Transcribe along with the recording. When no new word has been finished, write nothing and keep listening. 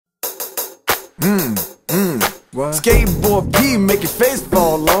What? Skateboard P, make your face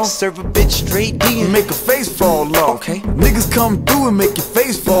fall off. Serve a bitch straight D and make her face fall off. Okay. Niggas come through and make your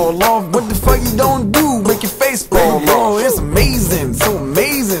face fall off. What the fuck you don't do? Make your face fall off. It's amazing, so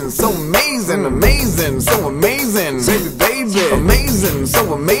amazing, so amazing, amazing, so amazing, baby, amazing,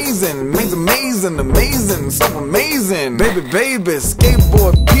 so amazing, amazing, amazing, so amazing, baby,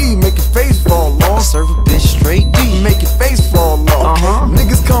 skateboard P, make your face fall off. Serve a bitch straight D, make your face fall off.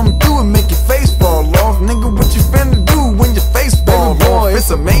 Niggas come through and make your face fall off. Nigga, what you finna do when your face fall off? It's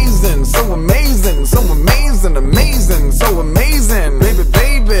amazing, so amazing, so amazing, amazing, so amazing,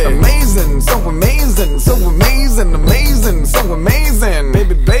 baby, amazing, so amazing, so amazing, amazing, so amazing,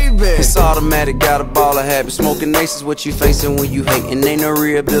 baby. It's automatic, got a ball of habit. Smoking aces, what you facing when you hating? Ain't no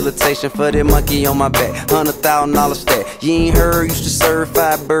rehabilitation for that monkey on my back. $100,000 stack. You ain't heard, used to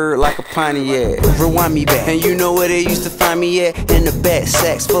certified bird like a Pontiac. Rewind me back, and you know where they used to find me at? In the back,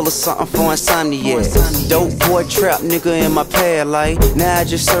 sacks full of something for insomnia. Dope boy trap nigga in my pad life. Now I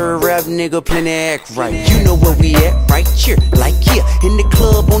just serve rap nigga, plenty act right. You know where we at, right here, like here. In the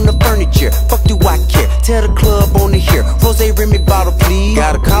club on the furniture, fuck do I care? Tell the club on the here. Rose Remy bottle please.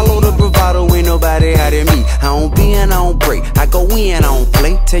 Got a collar the bravado, ain't nobody out of me. I don't bend, I don't break, I go in, I don't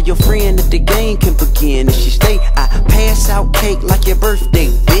play. Tell your friend that the game can begin. If she stay, I pass out cake like your birthday,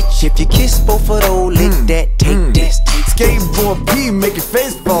 bitch. If you kiss both of those, lick that, take this. Skateboard P, make your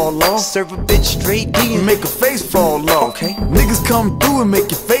face fall off. Serve a bitch straight D, make her face fall off. Okay. Niggas come through and make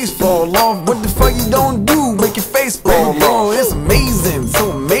your face fall off. What the fuck you don't do? Make your face fall off. It's amazing,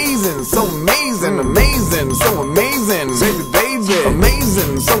 so amazing, so amazing, amazing, so amazing, baby,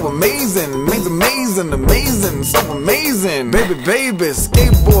 amazing, so amazing, amazing, amazing, so amazing, baby,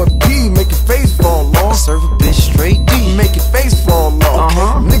 skateboard P, make your face fall off. Serve a bitch straight D, make your face fall off.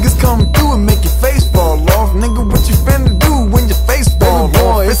 Niggas come through and make your face fall off. Nigga, what you finna do when your face fall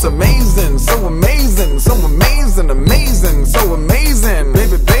off? It's amazing, so amazing, so amazing, amazing, so amazing,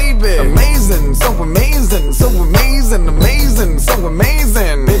 baby, amazing, so amazing, so amazing, amazing, so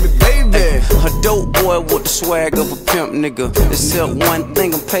amazing, baby. A dope boy with the swag of a pimp nigga. Except one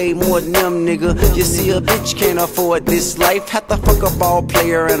thing, I'm paid more than them nigga. You see a bitch can't afford this life. Have to fuck a ball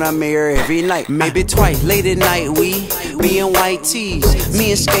player and I marry every night. Maybe twice, late at night we be in white tees.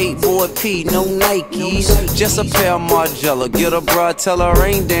 Me and skateboard P, no Nikes. Just a pair of Margiela. Get a bra, tell her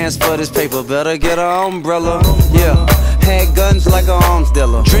rain dance for this paper. Better get her umbrella. Yeah. Had guns like a arms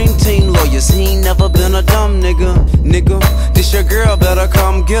dealer. Dream team lawyers, he ain't never been a dumb nigga. This your girl, better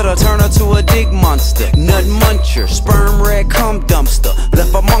come get her. Turn her to a dick monster. Nut muncher, sperm rag, cum dumpster.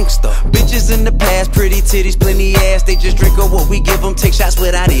 Left amongst her. Bitches in the past, pretty titties, plenty ass. They just drink of what we give them, take shots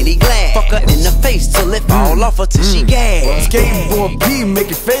without any glass. Fuck her in the face till it fall off her till she gas. Skateboard P, make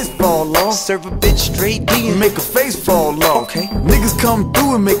your face fall off. Serve a bitch straight D and make her face fall off. Okay. Niggas come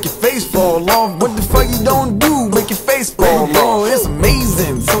through and make your face fall off. What the fuck you don't do? Make your face fall off. It's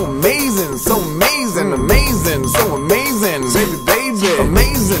amazing, so amazing, so amazing, amazing, so amazing, baby,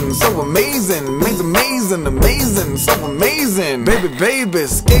 amazing, so amazing, amazing, amazing, so amazing, baby,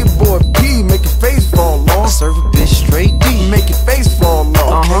 skateboard P, make your face fall off. Serve a bitch straight D, make your face fall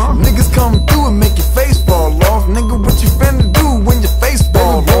off. Niggas come through and make your face fall off. Nigga, what you finna do when your face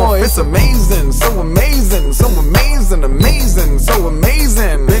fall off? It's amazing, so amazing, so amazing, amazing, so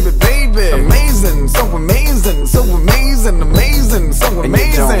amazing, baby, amazing, so amazing, so amazing, amazing, so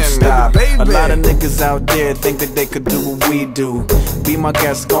amazing, baby. A lot of niggas out there think that they could do what we do. Be my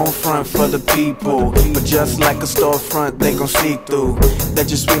guest, gon' front for the people. But just like a storefront, they gon' see through. They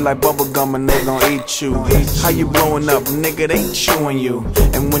just sweet like bubblegum and they gon' eat you. How you blowing up, nigga, they chewing you.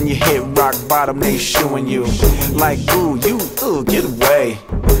 And when you hit rock bottom, they shooing you. Like, ooh, you, ooh, get away.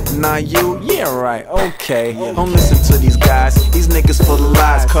 Nah, you, yeah, right, okay. Don't listen to these guys, these niggas full of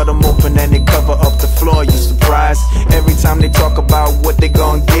lies. Cut them open and they cover up the floor, you surprised? Every time they talk about what they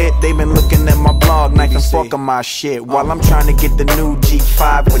gon' get, they been looking at my blog, like I'm fucking my shit. While I'm trying to get the new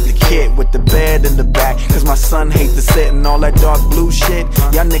G5 with the kit, with the bed in the back. Cause my son hate to sit and all that dark blue shit.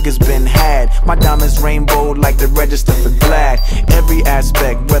 Y'all niggas been had. My diamonds rainbow like the register for glad. Every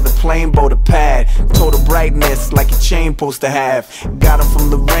aspect, whether plain boat or pad. Total brightness like a chain supposed to have. Got them from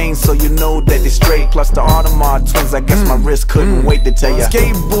the rain, so you know that they straight. Plus the Audemars twins, I guess my wrist couldn't wait to tell ya.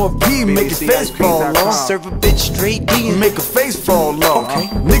 Skateboard P, make your face fall off. Serve a bitch straight D and make her face fall off.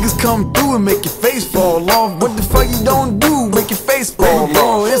 Niggas come through and make your face fall off. What the fuck you don't do? Make your face fall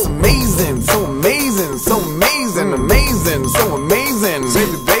off. It's amazing, so amazing, so amazing, amazing, so amazing,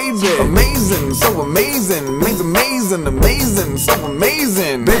 baby, amazing, so amazing, amazing, amazing, so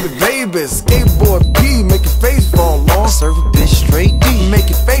amazing, baby, skateboard P, make your face fall off. Serve a bitch straight D, make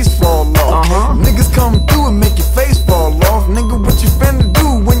your face fall off. Niggas come through and make your face fall off. Nigga, what you finna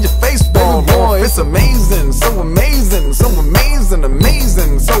do when your face fall off? It's amazing, so amazing, so amazing,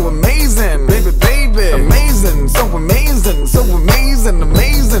 amazing, so amazing. Baby, baby, amazing, so amazing, so amazing,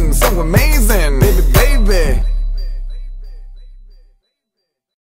 amazing, so amazing.